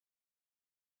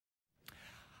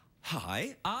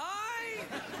Hi, I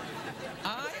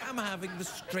am having the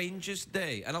strangest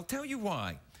day, and I'll tell you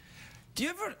why. Do you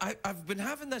ever, I've been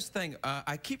having this thing,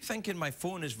 I keep thinking my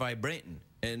phone is vibrating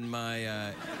in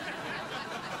my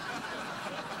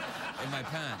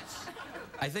pants.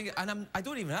 I think, and I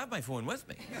don't even have my phone with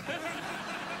me.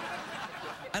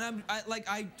 And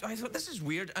I thought, this is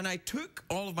weird, and I took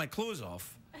all of my clothes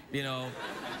off, you know.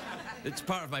 It's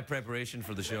part of my preparation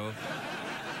for the show.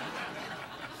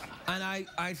 And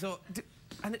I thought,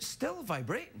 and it's still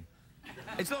vibrating.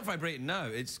 It's not vibrating now.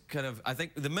 It's kind of, I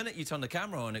think the minute you turn the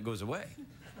camera on, it goes away.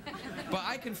 But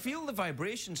I can feel the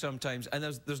vibration sometimes, and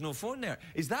there's no phone there.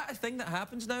 Is that a thing that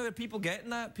happens now? Are people getting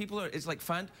that? It's like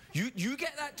you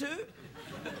get that too?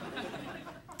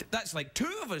 That's like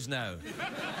 2 of us now.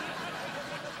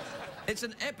 It's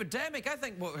an epidemic. I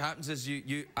think what happens is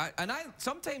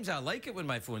sometimes I like it when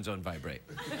my phone's on vibrate.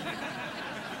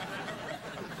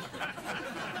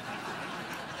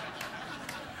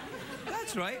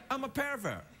 That's right, I'm a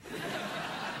pervert.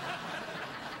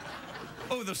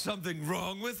 Oh, there's something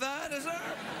wrong with that, is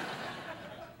there?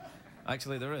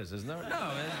 Actually, there is, isn't there?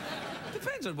 No, it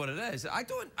depends on what it is. I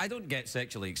don't get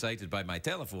sexually excited by my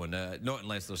telephone, not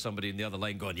unless there's somebody in the other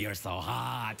line going, "You're so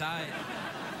hot."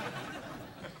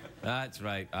 That's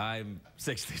right, I'm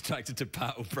sexually attracted to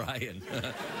Pat O'Brien.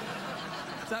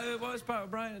 Is that who it was, Pat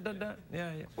O'Brien that did that?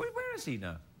 Yeah. Where is he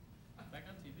now? Back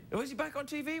on TV. Oh, is he back on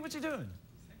TV? What's he doing?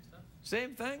 Same stuff.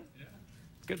 Same thing? Yeah.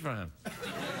 Good for him.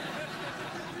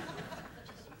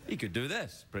 He could do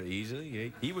this pretty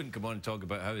easily. He wouldn't come on and talk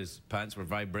about how his pants were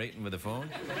vibrating with the phone.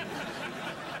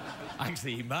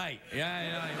 Actually, he might. Yeah,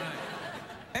 he might.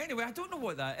 Anyway, I don't know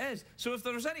what that is. So if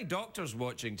there's any doctors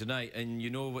watching tonight and you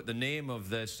know what the name of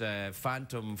this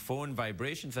phantom phone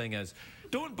vibration thing is,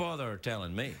 don't bother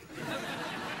telling me.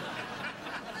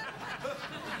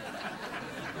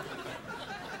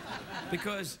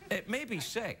 Because it may be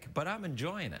sick, but I'm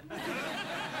enjoying it.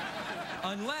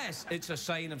 Unless it's a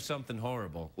sign of something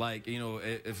horrible. Like, you know,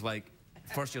 if, like,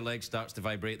 first your leg starts to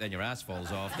vibrate, then your ass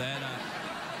falls off, then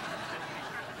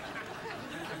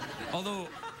Although,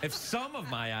 if some of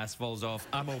my ass falls off,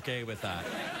 I'm okay with that.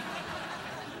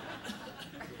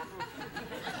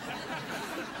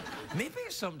 Maybe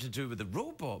it's something to do with the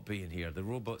robot being here, the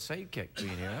robot sidekick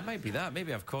being here. It might be that.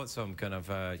 Maybe I've caught some kind of,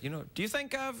 you know... does that...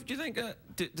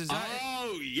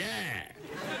 Oh, yeah!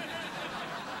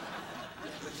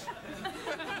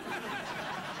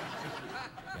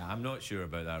 I'm not sure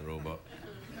about that robot.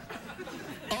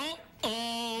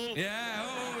 Uh-oh! Yeah,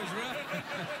 it's right.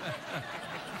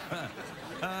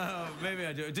 Oh, maybe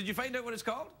I do. Did you find out what it's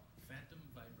called? Phantom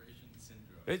vibration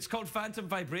syndrome. It's called phantom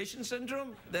vibration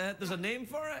syndrome? There's a name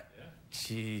for it? Yeah.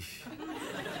 Gee. It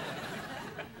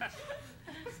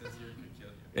says here it can kill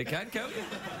you. It can kill you?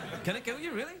 Can it kill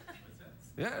you, really?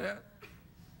 Yeah.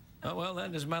 Oh, well,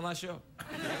 then, this is my last show.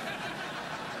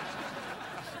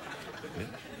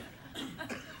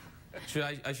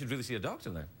 I should really see a doctor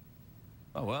then.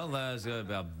 Oh, well, there's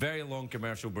a very long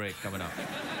commercial break coming up.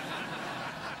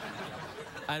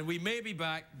 And we may be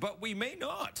back, but we may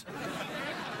not.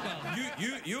 Well,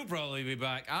 you'll probably be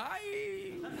back.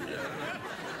 I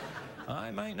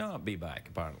might not be back,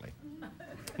 apparently.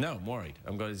 No, I'm worried.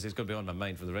 It's going to be on my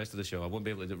mind for the rest of the show. I won't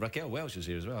be able to do... Raquel Welch is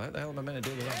here as well. How the hell am I meant to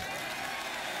deal with that?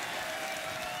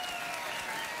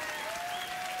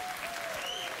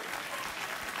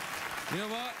 You know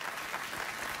what?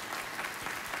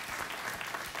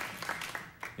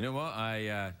 You know what?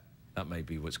 That might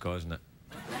be what's causing it.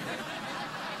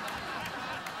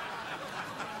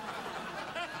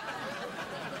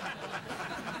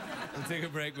 We'll take a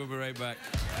break. We'll be right back.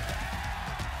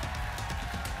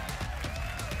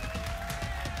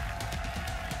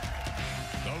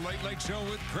 The Late Late Show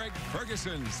with Craig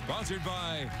Ferguson, sponsored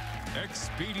by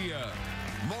Expedia.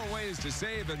 More ways to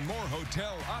save and more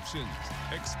hotel options.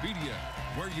 Expedia,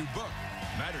 where you book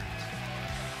matters.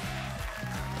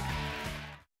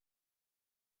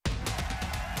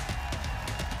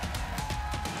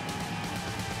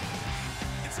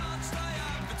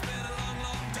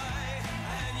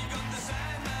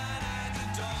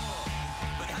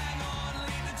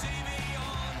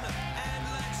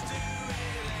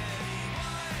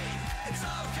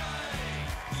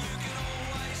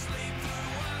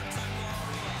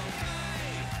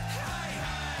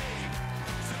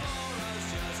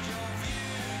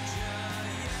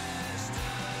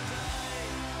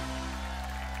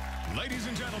 Ladies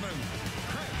and gentlemen,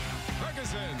 Craig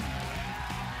Ferguson.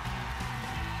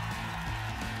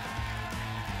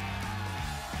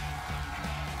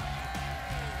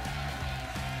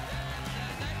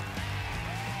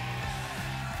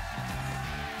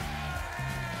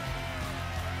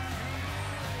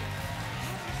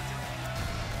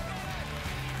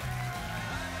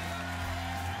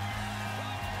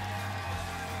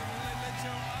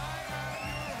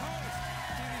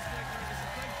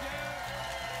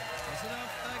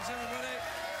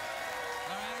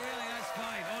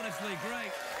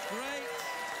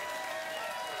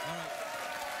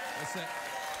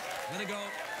 to go.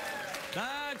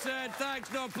 That's it,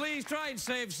 thanks. No, please try and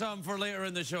save some for later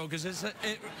in the show, because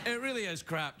it really is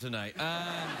crap tonight.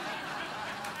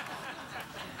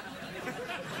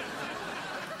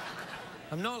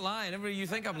 I'm not lying. You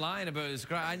think I'm lying about this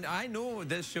crap. I know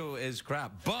this show is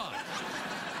crap, but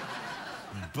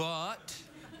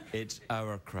it's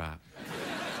our crap.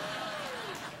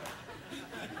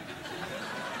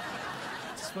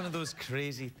 It's one of those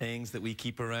crazy things that we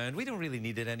keep around. We don't really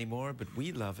need it anymore, but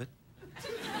we love it.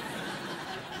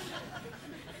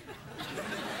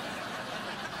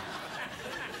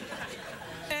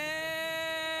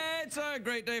 It's a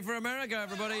great day for America,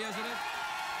 everybody, yes it is.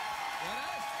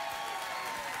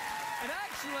 It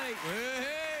actually...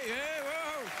 Hey,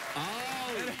 whoa.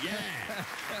 Oh, yeah.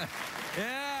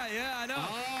 Yeah, I know.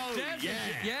 Oh,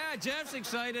 yeah. Jeff's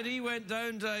excited. He went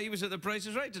down to... He was at the Price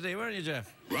is Right today, weren't you,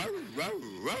 Jeff? Row, row,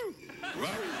 row. Row,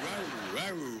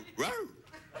 row, row, row.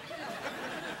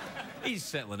 He's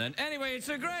settling in. Anyway, it's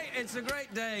a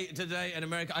great day today in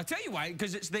America. I'll tell you why,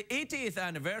 because it's the 80th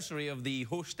anniversary of the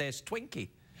hostess Twinkie.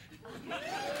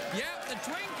 Yep, the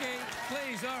Twinkie.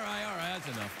 Please, all right, that's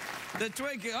enough. The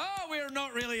Twinkie. Oh, we're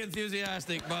not really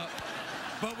enthusiastic, but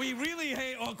we really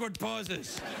hate awkward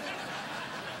pauses.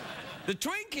 The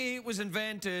Twinkie was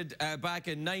invented back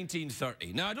in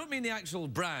 1930. Now, I don't mean the actual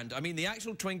brand. I mean the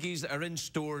actual Twinkies that are in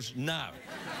stores now.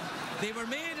 They were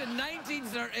made in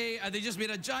 1930, and they just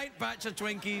made a giant batch of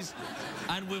Twinkies,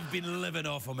 and we've been living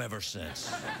off them ever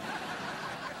since.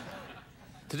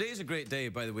 Today's a great day,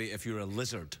 by the way, if you're a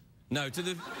lizard. Now, to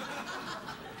the...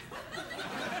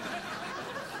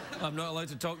 I'm not allowed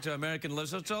to talk to American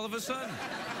lizards all of a sudden.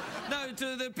 Now,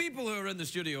 to the people who are in the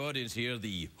studio audience here,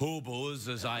 the hobos,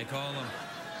 as I call them.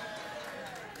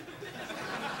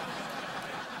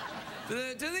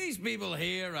 To these people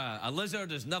here, a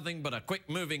lizard is nothing but a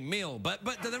quick-moving meal. But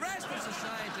to the rest of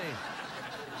society...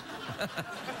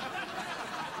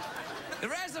 The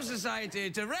rest of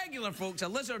society, to regular folks, a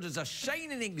lizard is a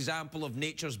shining example of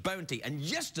nature's bounty. And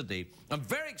yesterday, I'm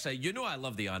very excited. You know I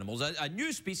love the animals. A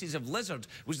new species of lizard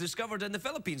was discovered in the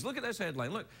Philippines. Look at this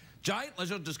headline. Look. Giant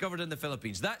lizard discovered in the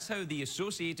Philippines. That's how the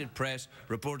Associated Press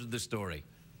reported the story.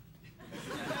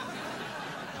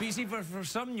 But you see, for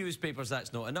some newspapers,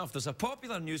 that's not enough. There's a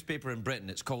popular newspaper in Britain.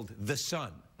 It's called The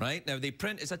Sun, right? Now,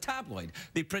 it's a tabloid.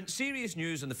 They print serious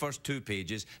news on the first 2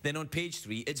 pages. Then on page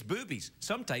 3, it's boobies,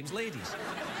 sometimes ladies.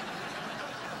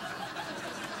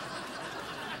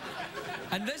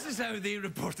 And this is how they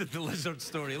reported the lizard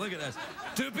story. Look at this.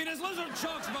 2-penis lizard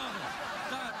shocks mother.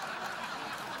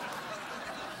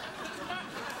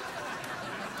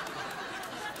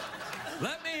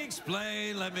 Let me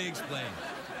explain.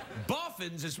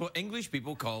 Boffins is what English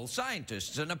people call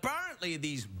scientists, and apparently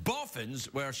these boffins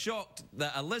were shocked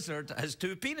that a lizard has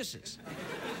 2 penises.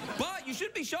 But you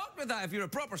shouldn't be shocked with that if you're a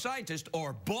proper scientist,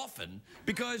 or boffin,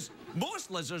 because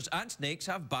most lizards and snakes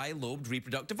have bilobed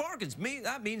reproductive organs.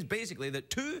 That means basically that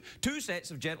two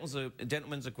sets of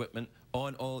gentlemen's equipment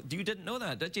on all... You didn't know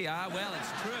that, did you? Ah, well,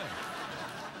 it's true.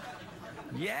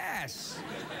 Yes.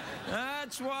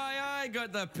 That's why I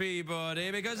got the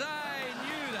Peabody, because I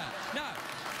knew that. Now,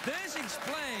 this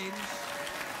explains...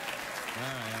 All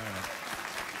right.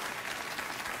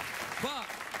 But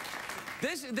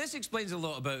this explains a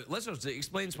lot about lizards. It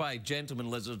explains why gentlemen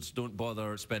lizards don't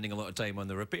bother spending a lot of time on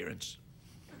their appearance.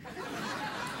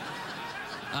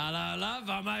 Hello, love.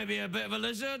 I may be a bit of a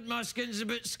lizard. My skin's a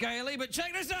bit scaly, but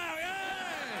check this out. Yay!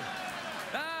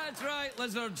 That's right,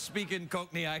 lizards speak in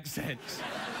Cockney accents.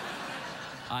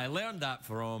 I learned that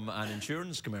from an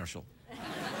insurance commercial.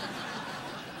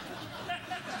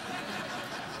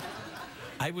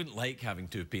 I wouldn't like having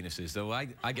 2 penises, though. I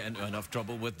get into enough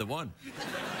trouble with the one.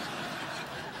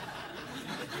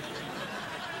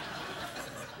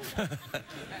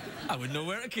 I wouldn't know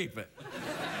where to keep it.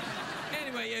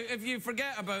 Anyway, if you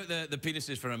forget about the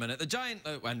penises for a minute, the giant...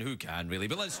 and who can, really,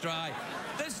 but let's try.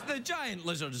 The giant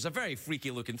lizard is a very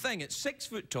freaky-looking thing. It's 6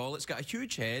 foot tall, it's got a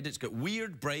huge head, it's got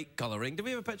weird, bright colouring. Do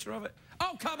we have a picture of it?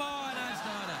 Oh, come on, that's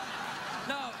not it.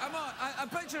 No, I'm on. A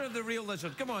picture of the real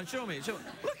lizard. Come on, show me.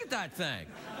 Look at that thing.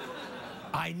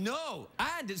 I know,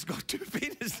 and it's got 2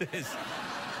 penises.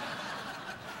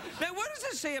 Now, what does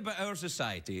it say about our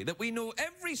society that we know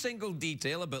every single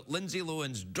detail about Lindsay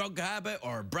Lohan's drug habit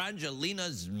or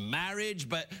Brangelina's marriage,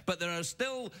 but there are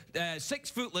still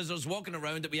 6-foot lizards walking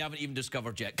around that we haven't even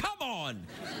discovered yet? Come on,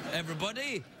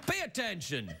 everybody. Pay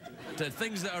attention to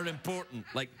things that are important,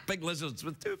 like big lizards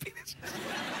with 2 penises.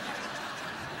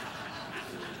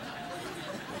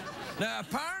 Now,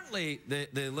 apparently,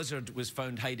 the lizard was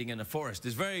found hiding in a forest.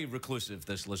 He's very reclusive,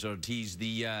 this lizard. He's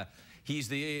the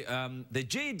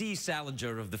J.D.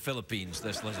 Salinger of the Philippines,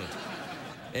 this lizard.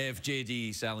 if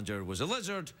J.D. Salinger was a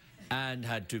lizard and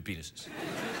had 2 penises.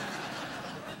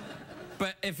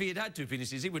 But if he had had 2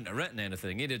 penises, he wouldn't have written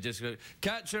anything. He'd have just go,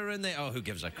 catch her in the... Oh, who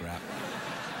gives a crap?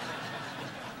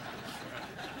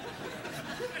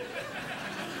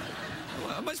 Well,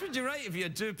 how much would you write if you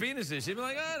had 2 penises? You'd be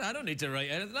like, oh, I don't need to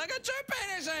write anything. I got 2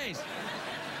 penises!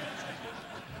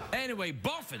 Anyway,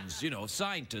 boffins, you know,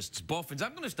 scientists, boffins.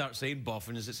 I'm going to start saying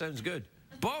boffins. It sounds good.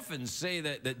 Boffins say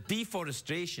that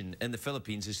deforestation in the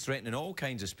Philippines is threatening all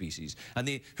kinds of species.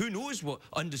 And who knows what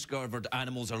undiscovered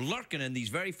animals are lurking in these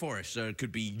very forests. There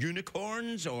could be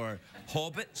unicorns or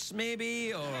hobbits,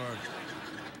 maybe, or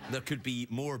there could be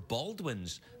more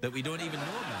Baldwins that we don't even know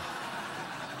about.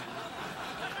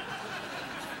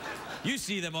 You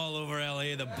see them all over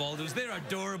LA, the Baldwins. They're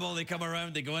adorable. They come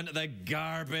around, they go into the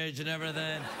garbage and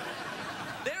everything.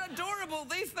 They're adorable.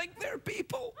 They think they're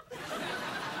people.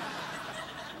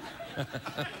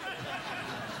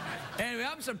 Anyway,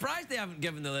 I'm surprised they haven't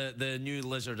given the new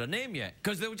lizard a name yet,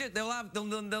 because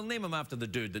they'll name him after the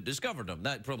dude that discovered him.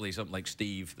 That probably something like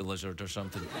Steve the Lizard or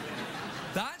something.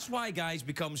 That's why guys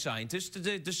become scientists,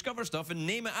 to discover stuff and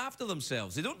name it after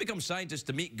themselves. They don't become scientists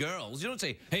to meet girls. You don't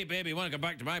say, hey baby, want to come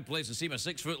back to my place and see my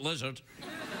 6-foot lizard?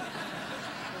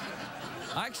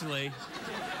 Actually,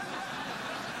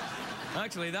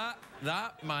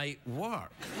 that might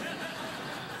work.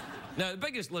 Now, the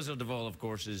biggest lizard of all, of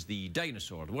course, is the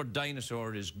dinosaur. The word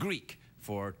dinosaur is Greek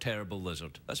for terrible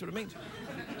lizard. That's what it means.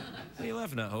 What are you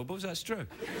laughing at, hobos? That's true.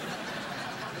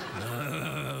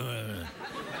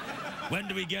 When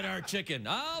do we get our chicken?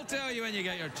 I'll tell you when you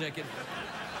get your chicken.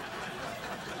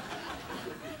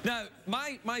 Now,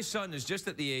 my son is just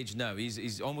at the age now,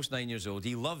 he's almost 9 years old.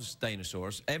 He loves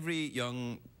dinosaurs. Every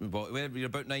young boy, when you're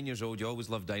about 9 years old, you always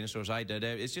love dinosaurs. I did.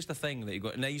 It's just a thing that you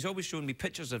got. Now, he's always showing me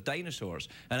pictures of dinosaurs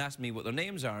and asking me what their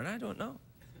names are, and I don't know.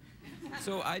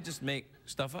 So I just make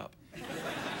stuff up.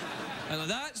 And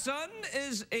that, son,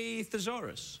 is a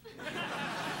thesaurus.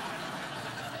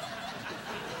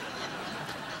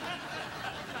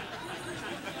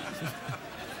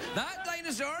 That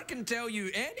dinosaur can tell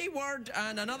you any word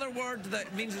and another word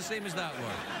that means the same as that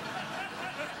word.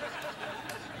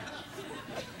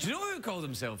 Do you know who called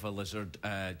himself a lizard?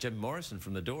 Jim Morrison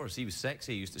from The Doors. He was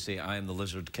sexy. He used to say, I am the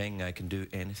lizard king. I can do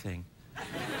anything.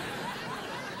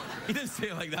 He didn't say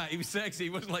it like that. He was sexy. He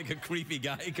wasn't like a creepy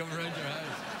guy coming around your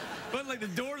house. But like The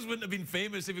Doors wouldn't have been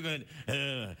famous if he went,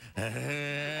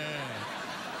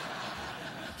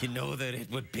 you know that it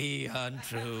would be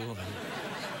untrue.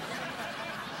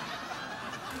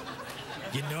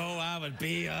 You know I would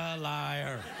be a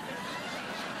liar.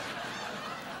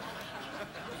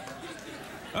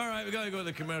 All right, we got to go to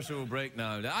the commercial break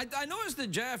now. I noticed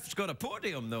that Jeff's got a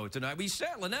podium, though, tonight. He's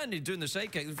settling in. He's doing the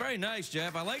sidekick. It's very nice,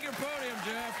 Jeff. I like your podium,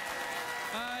 Jeff.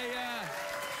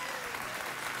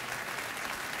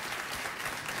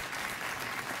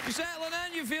 You settling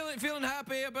in? You feeling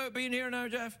happy about being here now,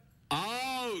 Jeff?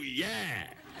 Oh, yeah.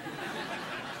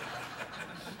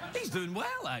 He's doing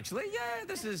well, actually. Yeah,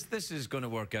 this is going to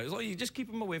work out. As long as you just keep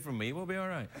him away from me, we'll be all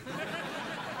right.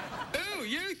 Oh,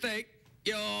 you think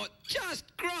you're just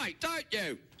great, don't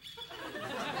you?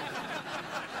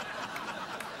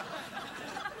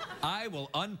 I will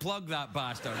unplug that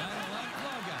bastard. I will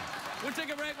unplug it. We'll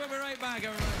take a break. We'll be right back,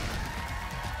 everybody.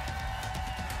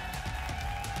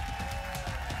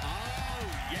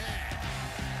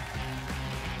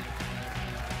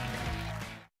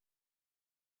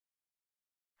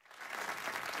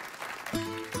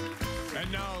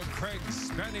 And now, Craig's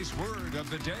Spanish word of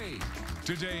the day.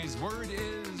 Today's word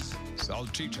is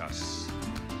salchichas.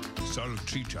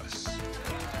 Salchichas.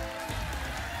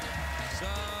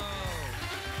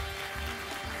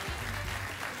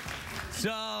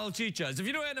 Salchichas. If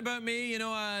you know anything about me, you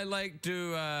know I like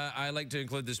to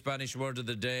include the Spanish word of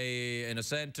the day in a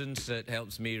sentence. It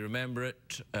helps me remember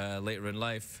it later in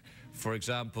life. For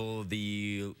example,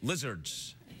 the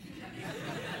lizards.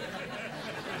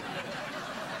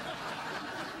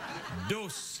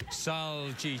 Dos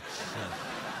salchichas.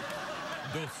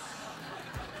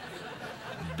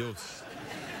 Dos.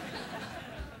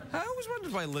 I always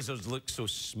wondered why lizards look so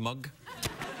smug.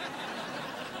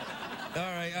 All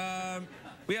right,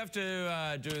 we have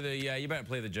to do the, you better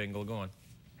play the jingle, go on.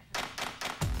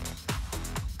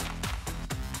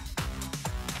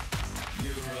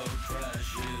 Euro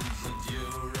crashes and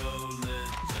Euro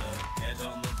litter. Get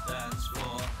on the dance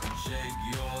floor and shake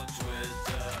your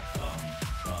Twitter.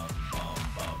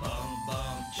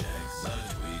 Check the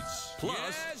tweets. Plus,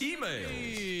 yes,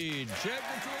 emails. Check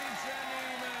the tweets and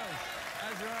emails.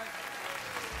 That's right.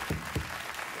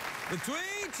 The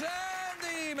tweets and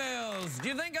the emails. Do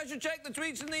you think I should check the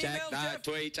tweets and the emails, Check that Jeff?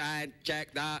 tweet and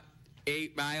check that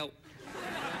 8 Mile.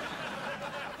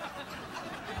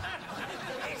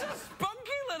 He's a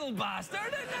spunky little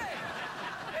bastard, isn't he?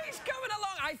 He's coming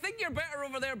along. I think you're better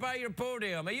over there by your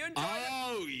podium. Are you enjoying it?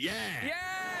 Oh, yeah. Yeah,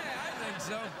 I think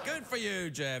so. Good for you,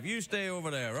 Jeff. You stay over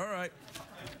there, all right?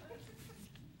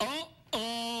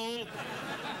 Uh-oh.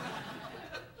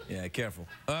 Yeah, careful.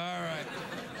 All right.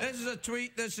 This is a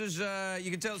tweet. This is,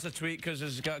 you can tell it's a tweet because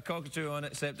it's got a cockatoo on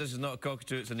it, except this is not a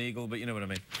cockatoo, it's an eagle, but you know what I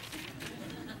mean.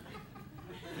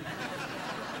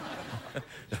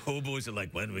 The hobos are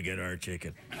like, when do we get our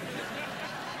chicken?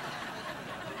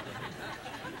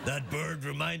 That bird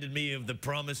reminded me of the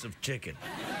promise of chicken.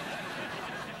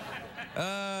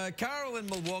 Carol in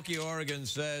Milwaukee, Oregon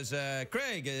says,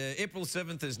 Craig, April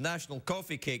 7th is National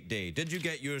Coffee Cake Day. Did you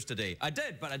get yours today? I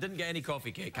did, but I didn't get any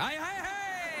coffee cake. Hey, hey, hey!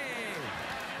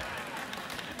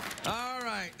 All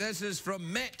right, this is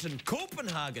from Met in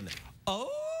Copenhagen.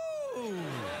 Oh!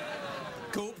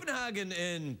 Copenhagen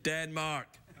in Denmark.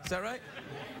 Is that right?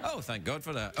 Oh, thank God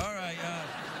for that. All right.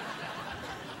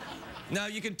 Now,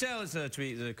 you can tell it's a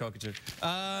tweet, the cockatoo.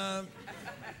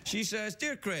 She says,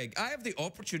 Dear Craig, I have the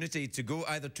opportunity to go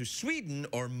either to Sweden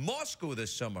or Moscow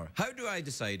this summer. How do I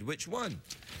decide which one?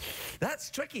 That's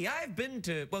tricky. I've been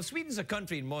to, well, Sweden's a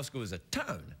country and Moscow is a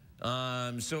town.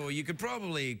 So you could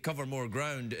probably cover more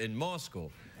ground in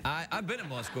Moscow. I've been to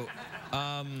Moscow.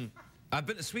 I've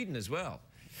been to Sweden as well.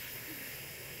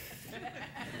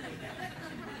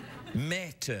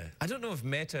 Meta. I don't know if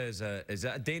Meta is that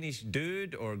a Danish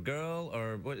dude or girl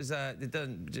or what is that? It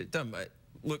doesn't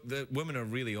look, the women are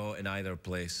really hot in either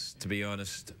place, to be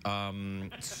honest.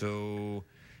 So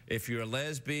if you're a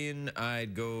lesbian,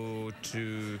 I'd go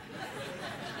to...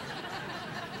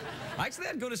 Actually,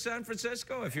 I'd go to San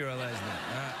Francisco if you're a lesbian.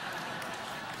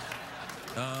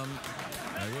 I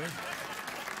would.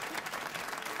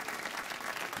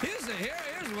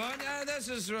 Here's one. This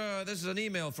is an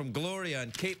email from Gloria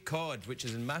in Cape Cod, which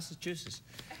is in Massachusetts.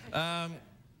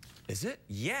 Is it?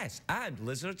 Yes, and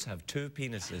lizards have 2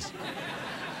 penises.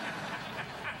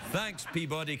 Thanks,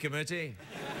 Peabody Committee.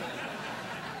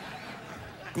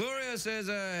 Gloria says,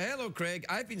 hello, Craig.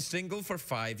 I've been single for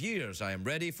 5 years. I am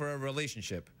ready for a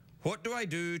relationship. What do I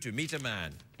do to meet a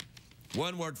man?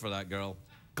 One word for that, girl.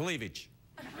 Cleavage.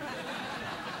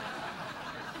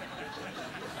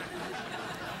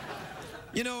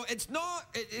 You know, it's not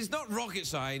rocket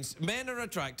science. Men are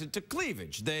attracted to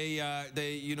cleavage.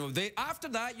 After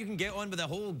that, you can get on with the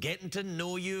whole getting to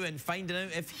know you and finding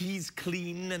out if he's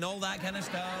clean and all that kind of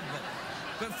stuff.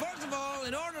 But first of all,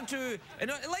 in order to,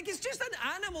 like, it's just an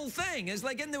animal thing. It's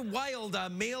like in the wild, a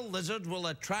male lizard will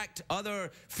attract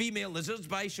other female lizards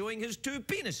by showing his 2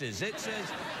 penises. It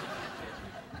says,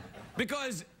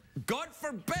 because God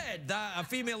forbid that a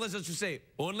female lizard should say,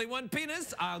 only 1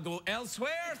 penis, I'll go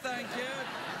elsewhere, thank you.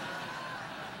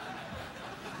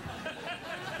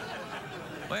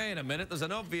 Wait a minute, there's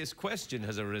an obvious question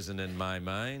has arisen in my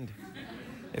mind.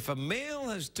 If a male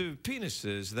has 2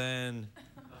 penises, then...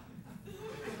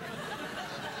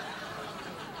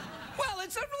 Well,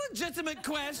 it's a legitimate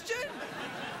question.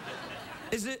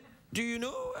 Is it, do you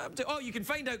know? Oh, you can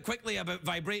find out quickly about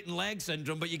vibrating leg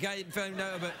syndrome, but you can't find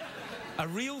out about... A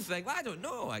real thing? Well, I don't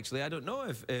know, actually. I don't know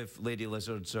if lady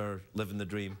lizards are living the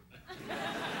dream.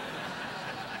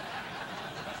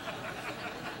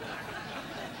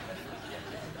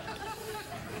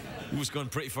 It's gone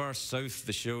pretty far south,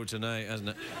 the show tonight, hasn't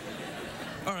it?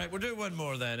 All right, we'll do one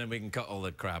more then, and we can cut all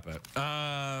the crap out.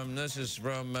 This is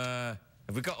from...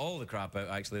 if we cut all the crap out,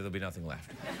 actually, there'll be nothing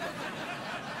left.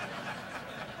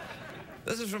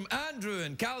 This is from Andrew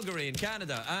in Calgary, in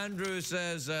Canada. Andrew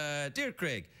says, Dear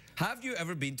Craig, have you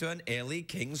ever been to an LA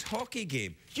Kings hockey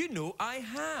game? You know I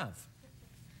have.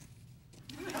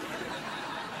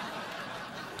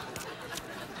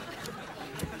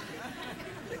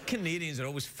 The Canadians are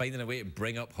always finding a way to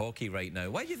bring up hockey right now.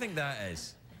 Why do you think that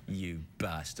is? You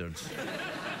bastards.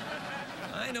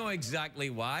 I know exactly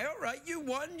why. All right, you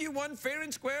won fair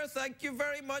and square. Thank you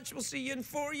very much. We'll see you in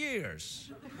 4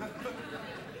 years.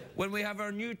 When we have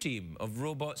our new team of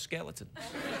robot skeletons.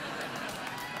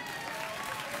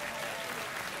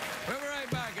 We'll be right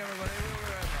back, everybody. We'll be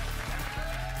right back.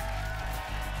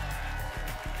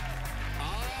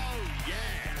 Oh, yeah.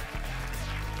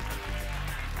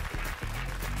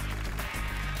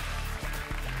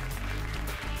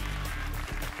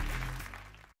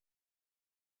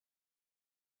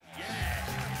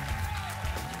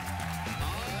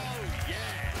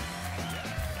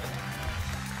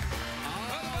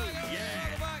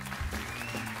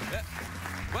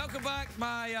 Welcome back.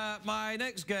 My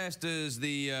next guest is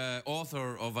the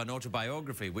author of an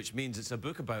autobiography, which means it's a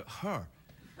book about her.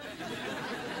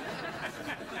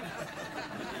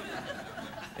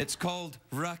 It's called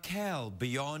Raquel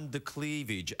Beyond the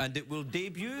Cleavage, and it will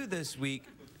debut this week.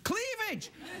 Cleavage!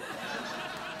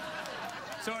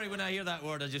 Sorry, when I hear that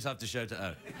word, I just have to shout it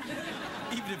out.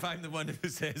 Even if I'm the one who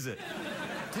says it.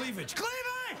 Cleavage. Cleavage!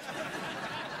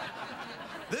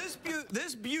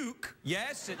 This buke,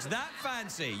 yes, it's that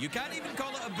fancy. You can't even call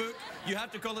it a book, you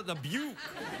have to call it the buke.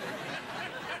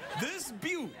 This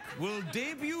buke will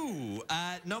debut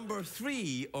at number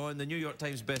 3 on the New York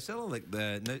Times bestseller, like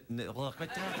the...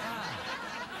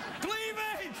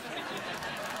 Cleavage!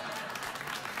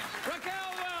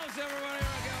 Raquel Welch, everybody,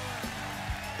 Raquel Welch.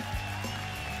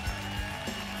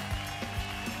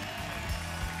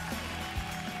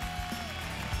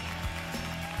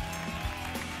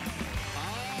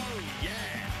 Oh, yeah.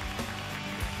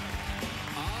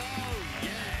 Oh, yeah.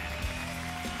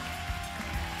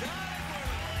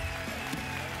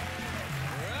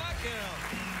 Raquel.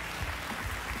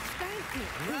 Thank you.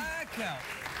 Raquel.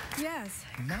 Yes.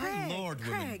 My Craig, Lord,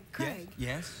 woman. Craig.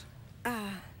 Yes?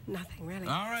 Nothing really.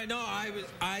 All right, no, I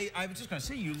was just going to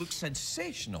say, you look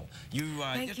sensational. You,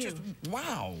 Thank you. just,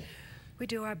 wow. We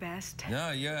do our best.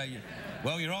 No, yeah,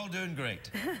 well, you're all doing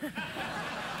great.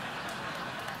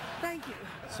 Thank you.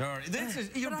 Sorry, this is,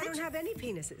 But I don't have any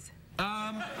penises.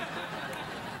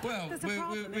 Well, That's a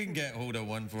problem, we can get hold of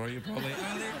one for you, probably.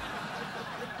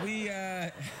 We,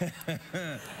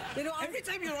 You know, every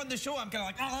time you're on the show, I'm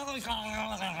kind of like...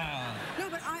 No,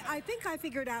 but I think I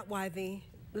figured out why the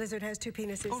lizard has 2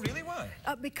 penises. Oh, really? Why?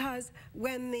 Because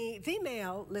when the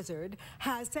female lizard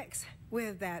has sex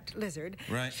with that lizard,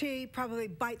 Right. she probably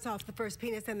bites off the first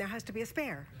penis and there has to be a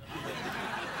spare.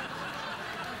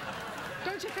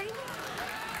 Don't you think?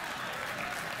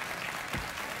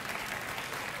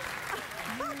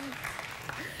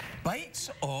 Bites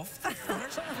off the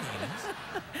first penis?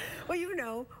 Well, you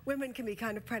know, women can be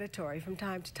kind of predatory from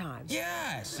time to time.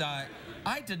 Yes, I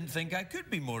didn't think I could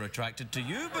be more attracted to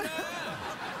you, but I am.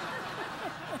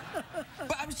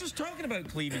 But I was just talking about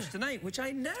cleavage tonight, which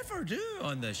I never do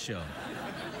on this show.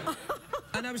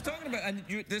 And I was talking about, and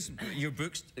your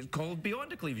book's called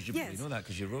Beyond the Cleavage. You probably Yes. know that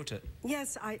because you wrote it.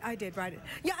 Yes, I did write it.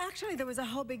 Yeah, actually, there was a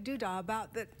whole big doodah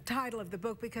about the title of the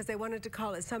book because they wanted to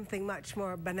call it something much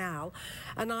more banal.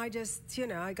 And I just, you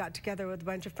know, I got together with a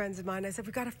bunch of friends of mine. I said,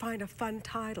 we've got to find a fun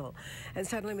title. And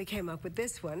suddenly we came up with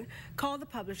this one, called the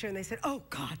publisher, and they said, oh,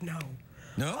 God, no.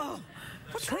 No? Oh,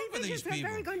 What's wrong with cleavage these is people?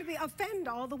 very going to be offend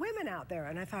all the women out there.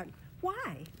 And I thought,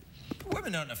 why?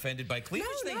 Women aren't offended by cleavage,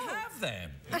 No, they no. have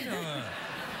them. You know,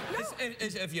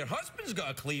 if your husband's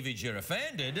got a cleavage, you're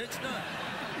offended. It's not...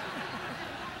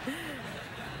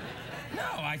 No,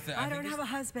 I don't have a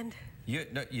husband. You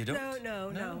don't?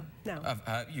 No.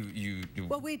 You...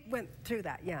 Well, we went through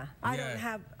that, yeah. I Yeah. don't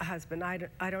have a husband.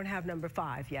 I don't have number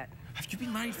 5 yet. Have you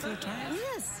been married 4 times?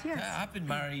 Yes, yes. I've been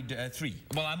married 3.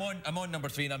 Well, I'm on number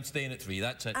 3 and I'm staying at 3.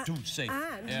 That's it. 2 safe.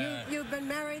 And you've been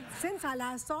married since I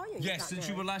last saw you. Yes, since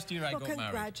you were last year, I got married.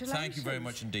 Congratulations. Thank you very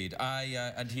much indeed.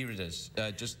 And here it is,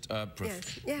 just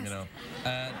proof. Yes. You know,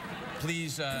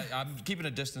 please, I'm keeping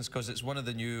a distance because it's one of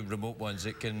the new remote ones.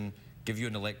 It can give you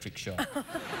an electric shock.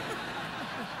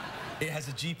 It has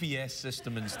a GPS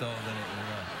system installed in it.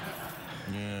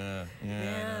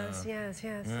 Yes.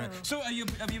 So,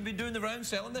 have you been doing the round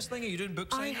selling this thing? Are you doing book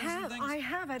signings and things? I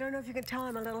have. I don't know if you can tell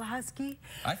I'm a little husky.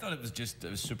 I thought it was just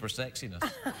super sexiness.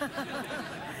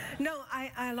 No,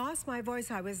 I lost my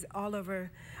voice. I was all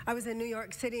over. I was in New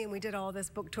York City and we did all this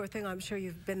book tour thing. I'm sure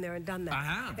you've been there and done that. I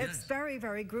have, It's yes. very,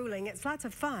 very grueling. It's lots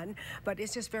of fun, but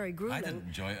it's just very grueling. I didn't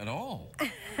enjoy it at all.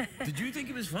 Did you think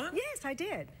it was fun? Yes, I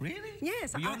did. Really?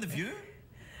 Yes. Were you on The View?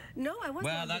 No, I wasn't.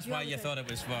 Well, on The that's View. why you thought it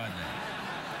was fun.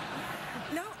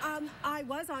 No, I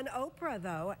was on Oprah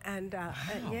though, and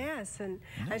yes, and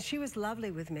she was lovely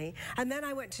with me. And then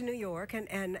I went to New York, and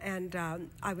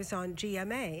I was on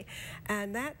GMA,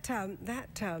 and that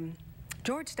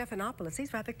George Stephanopoulos,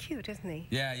 he's rather cute, isn't he?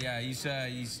 Yeah,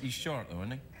 he's short though,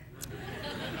 isn't he?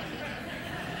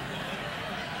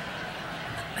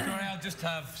 Sorry, I'll just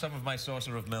have some of my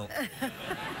saucer of milk.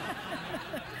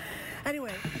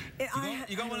 Anyway,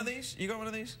 You got one of these? You got one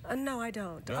of these? No, I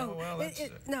don't. Oh, well, that's...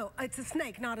 no, it's a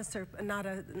snake, not a serpent, not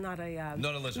a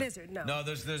lizard. Lizard, no. No,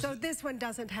 there's... So this one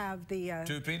doesn't have the...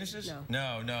 2 penises?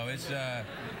 No. No,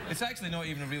 it's actually not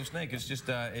even a real snake. It's just,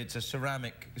 it's a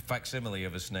ceramic facsimile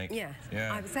of a snake. Yes.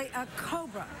 Yeah. I would say a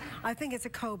cobra. I think it's a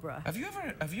cobra. Have you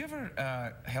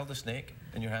ever held a snake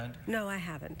in your hand? No, I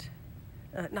haven't.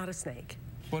 Not a snake.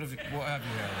 What have you held? What happened?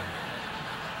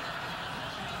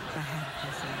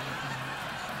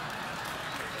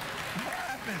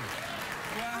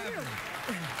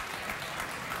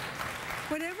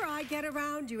 Whenever I get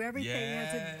around you, everything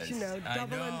has a, you know, I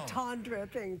double know. entendre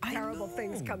thing. I Terrible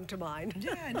things know. come to mind.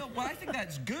 Yeah, no, well, I think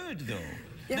that's good, though.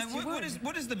 Yes, now, you would.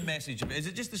 what is the message of it? Is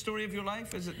it just the story of your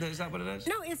life? Is that what it is?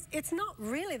 No, it's not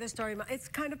really the story. It's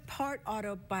kind of part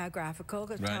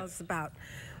autobiographical. It tells about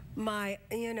my,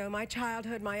 you know, my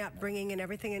childhood, my upbringing and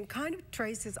everything, and kind of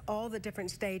traces all the different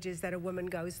stages that a woman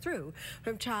goes through,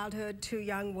 from childhood to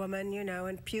young woman, you know,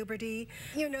 and puberty.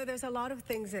 You know, there's a lot of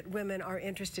things that women are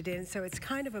interested in, so it's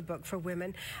kind of a book for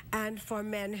women and for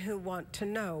men who want to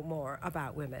know more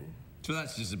about women. So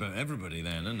that's just about everybody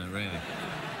then, isn't it, really?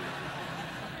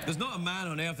 There's not a man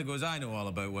on earth that goes, I know all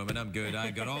about women, I'm good,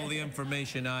 I got all the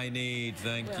information I need,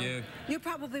 thank you. You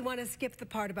probably want to skip the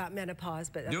part about menopause,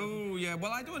 but... Oh, yeah,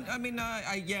 well, I don't, I mean,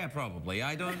 yeah, probably.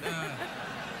 I don't,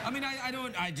 I mean, I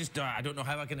don't know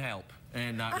how I can help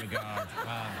in that regard.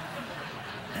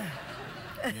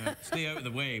 Yeah, stay out of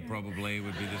the way, probably,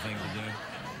 would be the thing to do.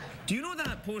 Do you know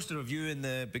that poster of you in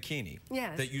the bikini?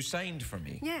 Yes. That you signed for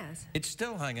me? Yes. It's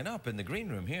still hanging up in the green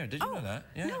room here. Did you know that?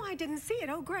 Yeah. No, I didn't see it.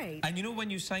 Oh, great. And you know when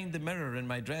you signed the mirror in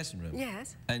my dressing room?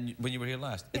 Yes. And when you were here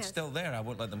last? It's still there. I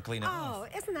won't let them clean it off.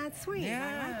 Oh, isn't that sweet? Yeah.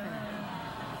 I like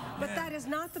that. But that is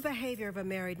not the behavior of a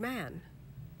married man.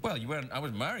 Well, you weren't. I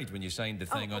was married when you signed the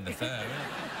thing on the third.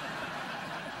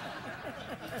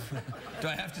 Do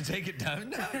I have to take it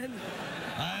down now?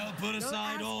 I'll put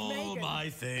aside all my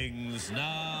things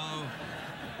now.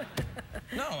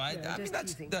 No, I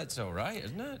mean, that's all right,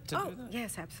 isn't it? To do that?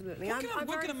 Yes, absolutely.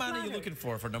 What kind of man are you looking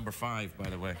for number 5, by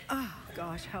the way? Oh,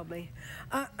 gosh, help me.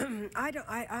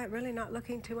 I'm really not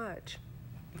looking too much.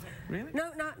 Really?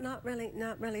 No, not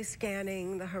really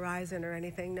scanning the horizon or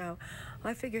anything, no.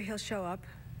 I figure he'll show up.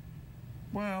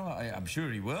 Well, I'm sure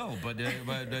he will, but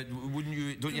wouldn't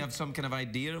you? Don't you have some kind of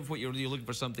idea of what you're looking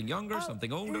for? Something younger,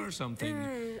 something older,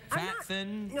 something fat,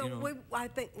 thin? No, you know? I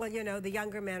think. Well, you know, the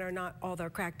younger men are not all they're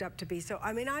cracked up to be. So,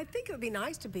 I mean, I think it would be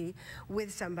nice to be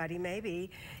with somebody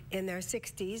maybe in their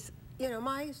 60s. You know,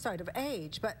 my sort of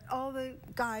age, but all the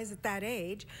guys at that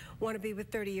age want to be with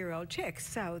 30-year-old chicks.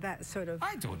 So that's sort of.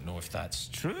 I don't know if that's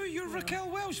true. You're Raquel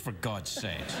Welch, for God's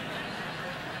sake.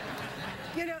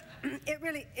 You know, it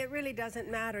really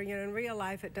doesn't matter. You know, in real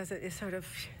life, it doesn't. It's sort of,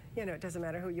 you know, it doesn't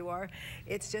matter who you are.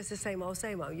 It's just the same old,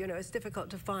 same old. You know, it's difficult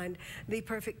to find the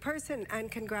perfect person.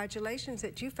 And congratulations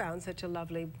that you found such a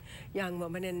lovely young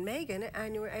woman in Megan,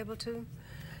 and you were able to,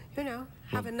 you know,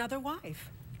 have another wife.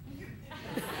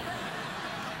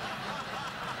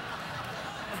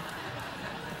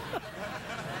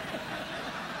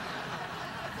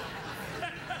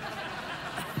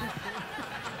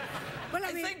 Well,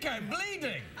 I think I'm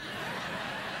bleeding.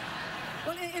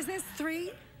 Well, is this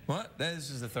 3? What? This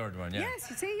is the 3rd one, yeah. Yes,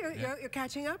 you see, you're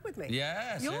catching up with me.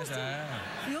 Yes, You'll yes, see. I am.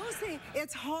 You'll see.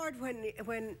 It's hard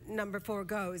when number 4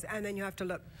 goes, and then you have to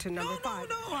look to number 5.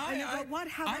 No, and you go, what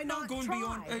have I not going tried?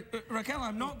 beyond, Raquel,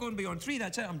 I'm not going beyond 3.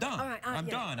 That's it. I'm done. All right, I'm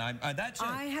done. That's it.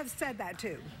 I have said that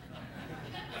too.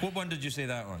 What one did you say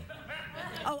that one?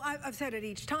 Oh, I've said it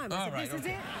each time. I said, this is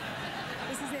it.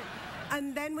 This is it.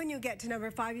 And then when you get to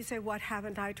number 5, you say, what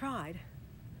haven't I tried?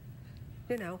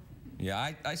 You know.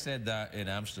 Yeah, I said that in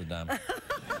Amsterdam.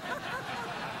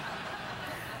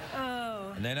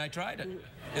 Oh. And then I tried it.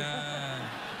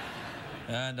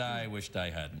 And I wished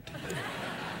I hadn't.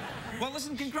 Well,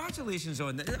 listen, congratulations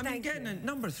on that. I mean, getting a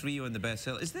number 3 on the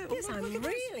bestseller. Is that? Yes, I'm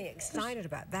really excited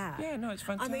about that. Yeah, no, it's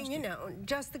fantastic. I mean, you know,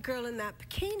 just the girl in that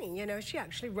bikini, you know, she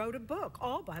actually wrote a book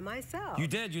all by myself. You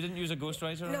did? You didn't use a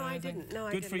ghostwriter or anything? No, I didn't. No,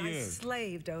 I Good didn't. for you. I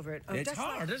slaved over it. It's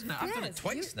hard, isn't it? I've done it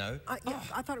twice now. Yeah,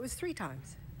 I thought it was 3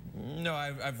 times. No,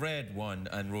 I've read 1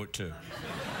 and wrote 2.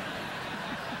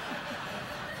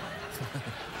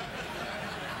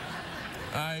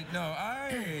 I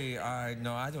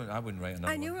wouldn't write another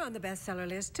one. And you were on the bestseller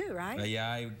list too, right? Yeah,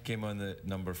 I came on the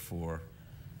number 4.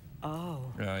 Oh.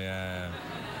 Oh, yeah.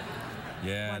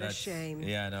 Yeah, what a shame.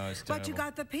 Yeah, no, it's terrible. But you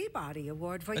got the Peabody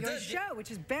Award for your show,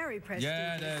 which is very prestigious.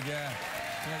 Yeah, I did, yeah.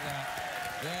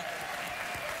 Yeah.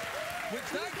 Which,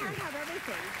 thank you. You can't have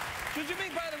everything. Did you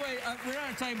meet, by the way, we're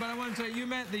out of time, but I want to say, you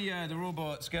met the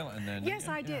robot skeleton then? Yes,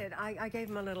 I did. I gave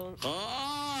him a little...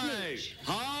 Hi!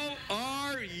 How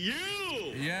are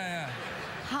you? Yeah.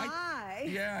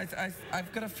 Hi.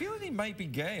 I've got a feeling he might be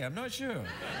gay. I'm not sure.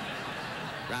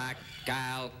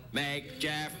 Raquel, make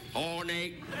Jeff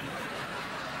horny.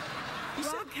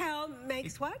 Raquel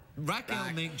makes what?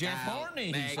 Raquel make Jeff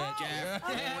horny, he said. Jeff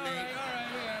horny. All right.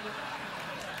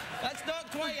 That's not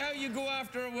quite how you go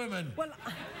after a woman. Well,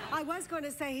 I was going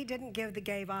to say he didn't give the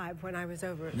gay vibe when I was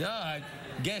over. No, I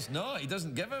guess not. He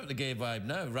doesn't give out the gay vibe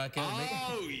now, Raquel.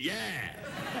 Oh, yeah.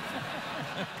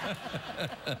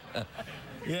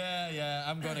 Yeah,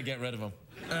 I'm going to get rid of him.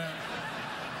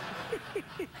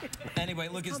 Anyway,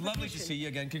 look, it's lovely to see you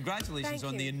again. Congratulations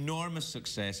on the enormous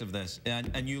success of this.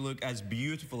 And you look as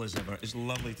beautiful as ever. It's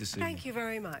lovely to see you. Thank you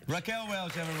very much. Raquel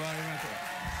Welch, everybody.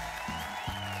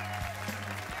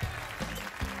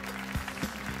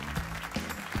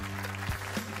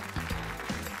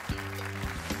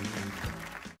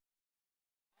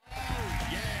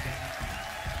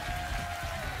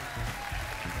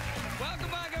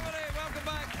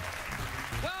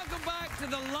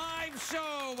 The live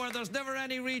show where there's never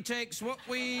any retakes. What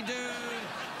we do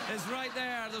is right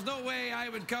there. There's no way I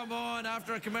would come on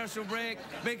after a commercial break,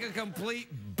 make a complete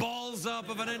balls up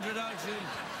of an introduction,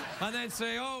 and then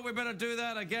say, oh, we better do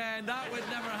that again. That would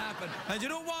never happen. And you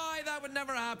know why that would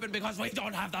never happen? Because we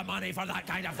don't have the money for that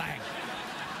kind of thing.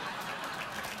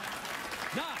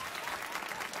 Now,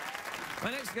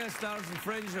 my next guest stars in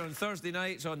Fringe on Thursday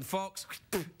nights on Fox.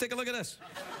 Take a look at this.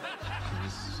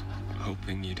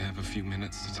 Hoping you'd have a few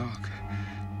minutes to talk.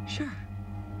 Sure.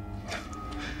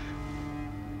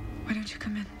 Why don't you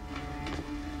come in?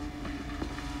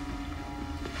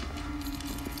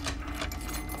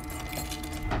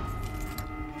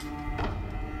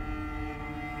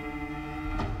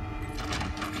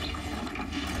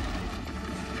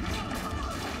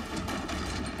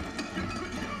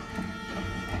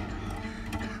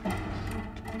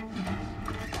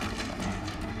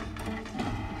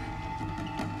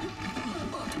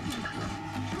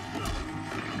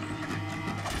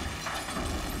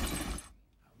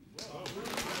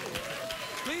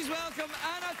 Please welcome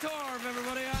Torv,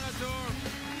 everybody. Torv.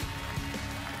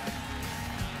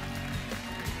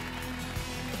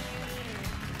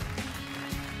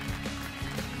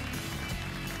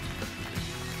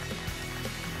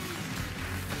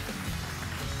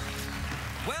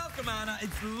 Welcome, Anna.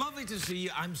 It's lovely to see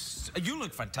you. You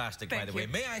look fantastic, by the way.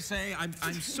 May I say, I'm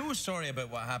so sorry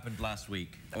about what happened last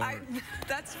week.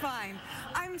 That's fine.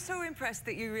 I'm so impressed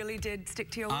that you really did stick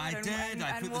to your word I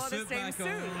put the suit back on.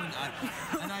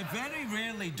 And I very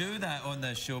rarely do that on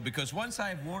this show because once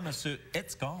I've worn a suit,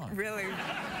 it's gone. Really?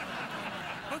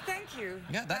 Well, thank you.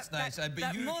 Yeah, that's nice.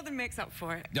 That more than makes up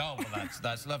for it. Oh, well,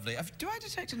 that's lovely. Do I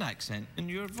detect an accent in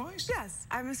your voice? Yes,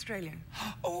 I'm Australian.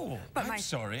 Oh, but I'm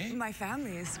sorry. My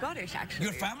family is Scottish, actually.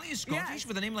 Your family is Scottish, yes.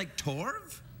 With a name like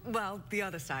Torv? Well, the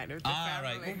other side of the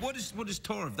family. Right. Well, what is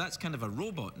Torv? That's kind of a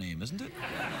robot name, isn't it?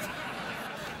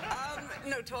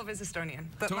 No, Torv is Estonian.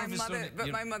 But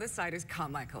my mother's side is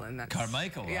Carmichael, and that's...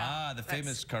 Carmichael? Yeah, the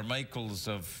famous Carmichaels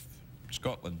of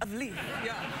Scotland. Of Leith,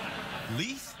 yeah.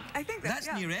 Leith? I think that's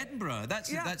near Edinburgh.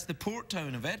 That's the port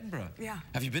town of Edinburgh. Yeah.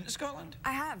 Have you been to Scotland?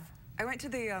 I have. I went to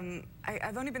the,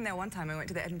 I've only been there one time. I went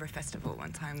to the Edinburgh Festival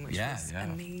one time, which was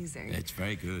amazing. It's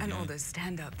very good, And all the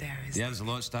stand-up there is there's a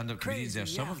lot of stand-up comedians there.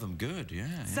 Some of them good,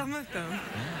 Some of them.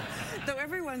 Though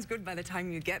everyone's good by the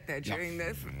time you get there during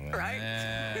this, right?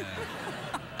 Yeah.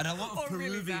 And a lot of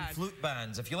Peruvian really flute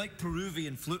bands. If you like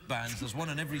Peruvian flute bands, there's one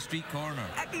on every street corner.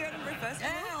 At the Edinburgh Festival?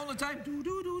 Yeah, all the time.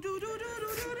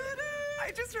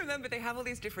 I just remember they have all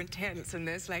these different tents, and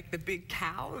there's like the big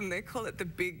cow, and they call it the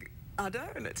big udder,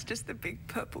 and it's just the big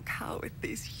purple cow with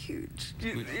these huge...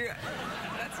 Yeah,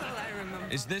 that's all I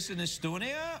remember. Is this in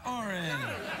Estonia or in...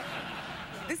 No.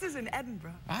 This is in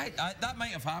Edinburgh. That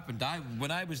might have happened.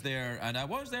 When I was there, and I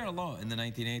was there a lot in the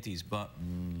 1980s, but...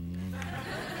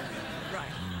 Right.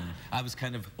 I was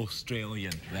kind of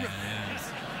Australian.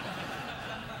 Yes.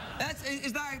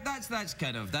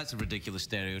 That's a ridiculous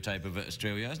stereotype of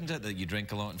Australia, isn't it? That you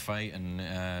drink a lot and fight and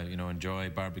enjoy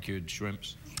barbecued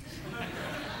shrimps.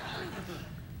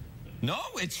 No,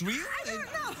 it's real. I don't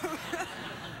know.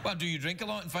 Well, do you drink a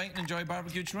lot and fight and enjoy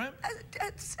barbecued shrimp?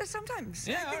 Sometimes.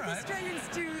 Yeah, I think all right. Australians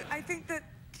do. I think that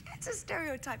it's a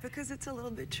stereotype because it's a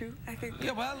little bit true, I think.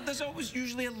 Yeah, well, there's always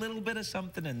usually a little bit of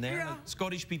something in there. Yeah. Like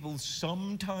Scottish people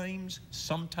sometimes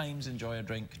enjoy a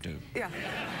drink too. Yeah.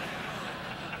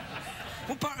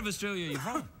 What part of Australia are you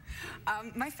from?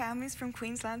 My family's from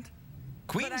Queensland.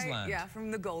 Queensland? Yeah, from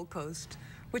the Gold Coast,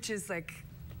 which is like...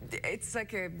 It's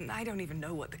like I don't even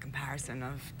know what the comparison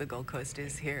of the Gold Coast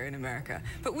is here in America.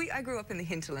 But I grew up in the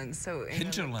hinterlands, so...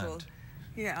 Hinterland?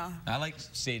 Yeah. I like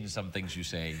saying some things you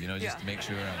say, just to make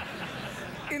sure.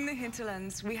 In the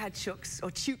hinterlands, we had chooks, or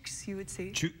chooks, you would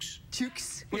say. Chooks?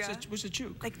 Chooks, What's a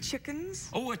chook? Like chickens.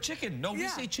 Oh, a chicken. No, we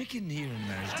say chicken here in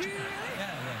America. Do you really?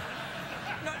 Yeah.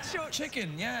 Not chooks.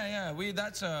 Chicken, yeah. We've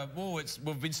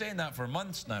been saying that for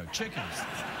months now. Chickens.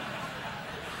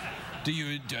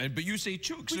 But you say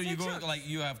chook, so you go chooks. like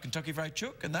you have Kentucky Fried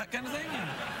Chook and that kind of thing?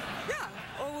 Yeah,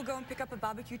 or we'll go and pick up a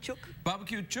barbecue chook.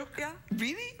 Barbecued chook? Yeah.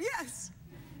 Really? Yes.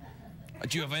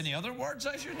 Do you have any other words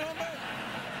I should know about?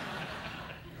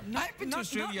 I've been to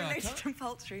Australia. Not related to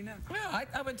poultry, no. Well,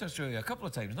 I went to Australia a couple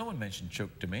of times. No one mentioned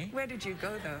chook to me. Where did you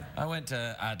go, though? I went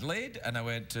to Adelaide, and I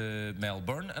went to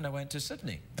Melbourne, and I went to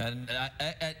Sydney. And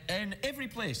in every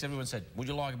place, everyone said, would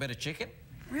you like a bit of chicken?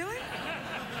 Really?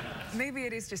 Maybe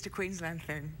it is just a Queensland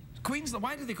thing. Queensland?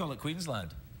 Why do they call it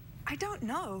Queensland? I don't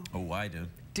know. Oh, I do.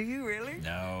 Do you really?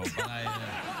 No, but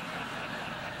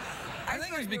I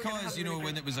think it was because, you know,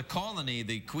 when it was a colony,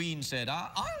 the Queen said,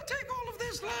 I'll take all of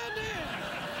this land here.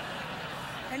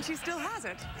 And she still has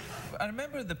it. I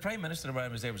remember the Prime Minister when I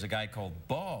was there was a guy called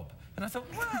Bob. And I thought,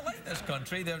 well, I like this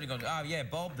country. They're only going, oh, yeah,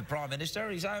 Bob, the Prime Minister,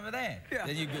 he's over there. Yeah.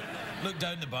 Then you look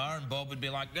down the bar and Bob would be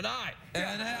like, good night.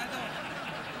 Yeah. And I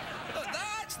thought, look,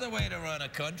 that's the way to run a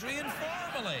country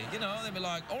informally. You know, they'd be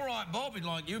like, all right, Bob. He'd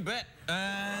like, you bet.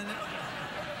 And...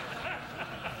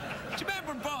 Do you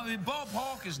remember Bob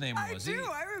Hawke, his name was? I do.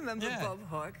 I remember Bob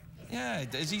Hawke. Yeah.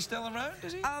 Is he still around,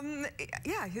 is he?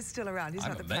 Yeah, he's still around. He's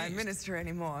not the Prime Minister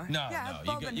anymore. No, yeah,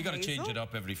 no. You got to change it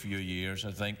up every few years,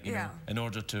 I think, you know, in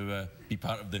order to be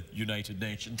part of the United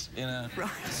Nations, you know.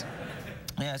 Right.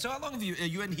 Yeah, so how long have you... Are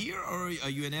you in here, or are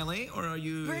you in LA, or are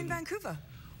you... We're in Vancouver.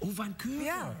 Oh, Vancouver.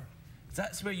 Yeah.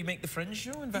 That's where you make the Fringe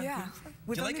show in Vancouver? Yeah.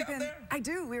 Do you like it up there? I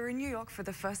do. We were in New York for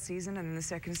the first season, and in the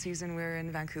second season we were in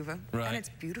Vancouver. Right. And it's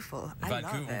beautiful. Vancouver,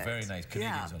 I love it. Very nice.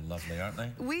 Canadians are lovely, aren't they?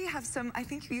 We have some... I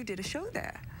think you did a show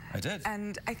there. I did.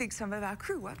 And I think some of our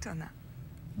crew worked on that.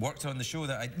 Worked on the show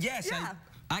that I... Yes, yeah.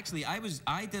 Actually, I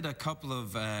did a couple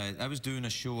of... I was doing a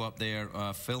show up there,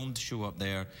 a filmed show up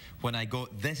there, when I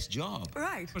got this job.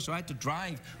 Right. So I had to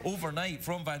drive overnight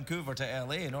from Vancouver to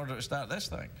LA in order to start this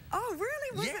thing. Oh,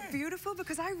 really? Was it beautiful?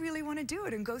 Because I really want to do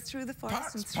it and go through the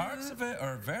forest and through... Parts of it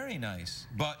are very nice,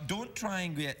 but don't try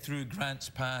and get through Grants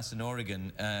Pass in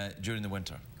Oregon during the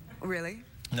winter. Really?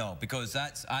 No, because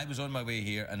I was on my way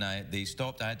here, and they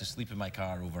stopped. I had to sleep in my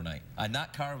car overnight, and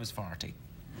that car was farty.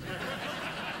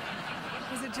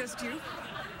 Was it just you?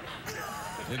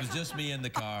 It was just me in the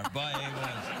car, but it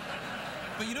was.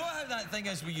 But you know how that thing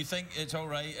is where you think it's all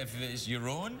right if it's your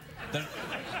own? There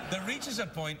reaches a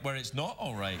point where it's not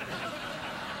all right.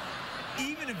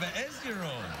 Even if it is your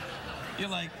own. You're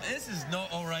like, this is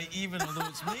not all right even although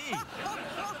it's me.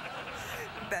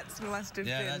 That must have been...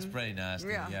 Yeah, that's pretty nasty,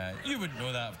 yeah. You wouldn't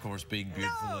know that, of course, being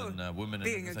beautiful and a woman and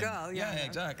being everything. a girl, yeah. Yeah,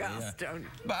 exactly, Girls don't.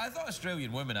 But I thought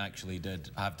Australian women actually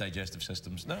did have digestive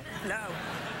systems, no? No.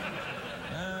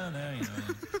 No, you know.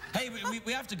 Hey,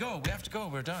 we have to go. We have to go.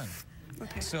 We're done.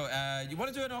 Okay. So, you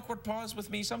want to do an awkward pause with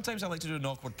me? Sometimes I like to do an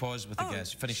awkward pause with the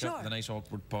guests. Finish up with a nice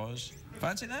awkward pause.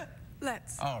 Fancy that?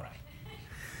 Let's. All right.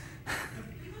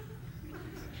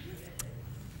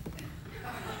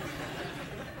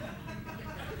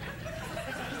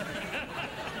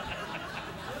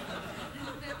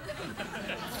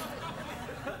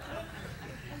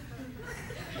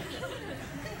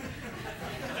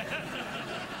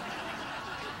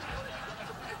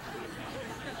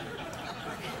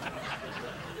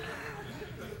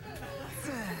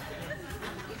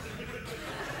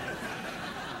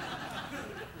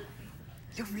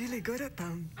 You're really good at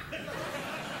them.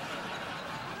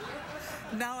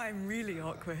 Now I'm really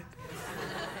awkward.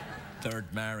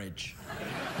 Third marriage.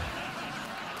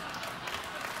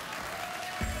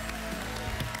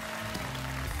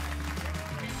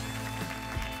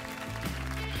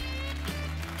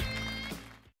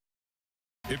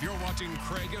 If you're watching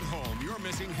Craig at home, you're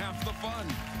missing half the fun.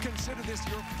 Consider this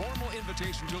your formal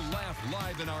invitation to laugh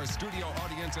live in our studio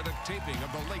audience at a taping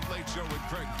of The Late Late Show with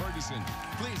Craig Ferguson.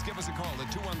 Please give us a call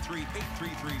at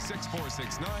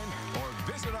 213-833-6469 or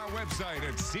visit our website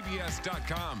at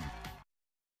cbs.com.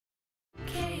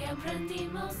 Que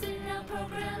aprendimos en el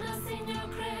programa,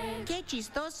 señor Craig. Qué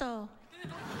chistoso.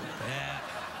 Yeah.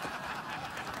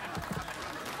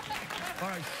 All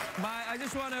right, I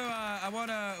just want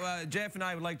to, Jeff and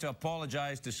I would like to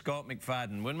apologize to Scott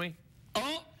McFadden, wouldn't we?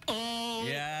 Uh-oh.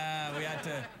 Yeah,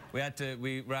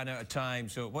 we ran out of time,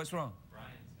 so what's wrong?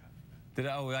 Did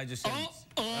I just said...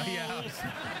 Uh-oh. Yeah.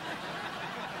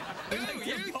 Oh, you think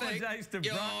you're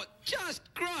just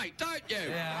great, don't you?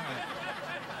 Yeah, all right.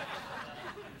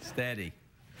 Steady.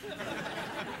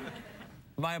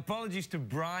 My apologies to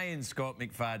Brian Scott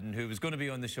McFadden, who was going to be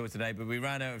on the show today, but we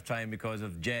ran out of time because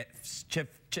of Jeff's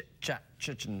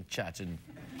chit-chatting.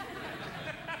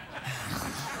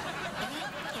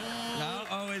 No,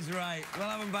 always right. We'll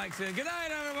have him back soon. Good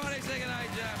night, everybody. Say good night,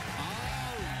 Jeff.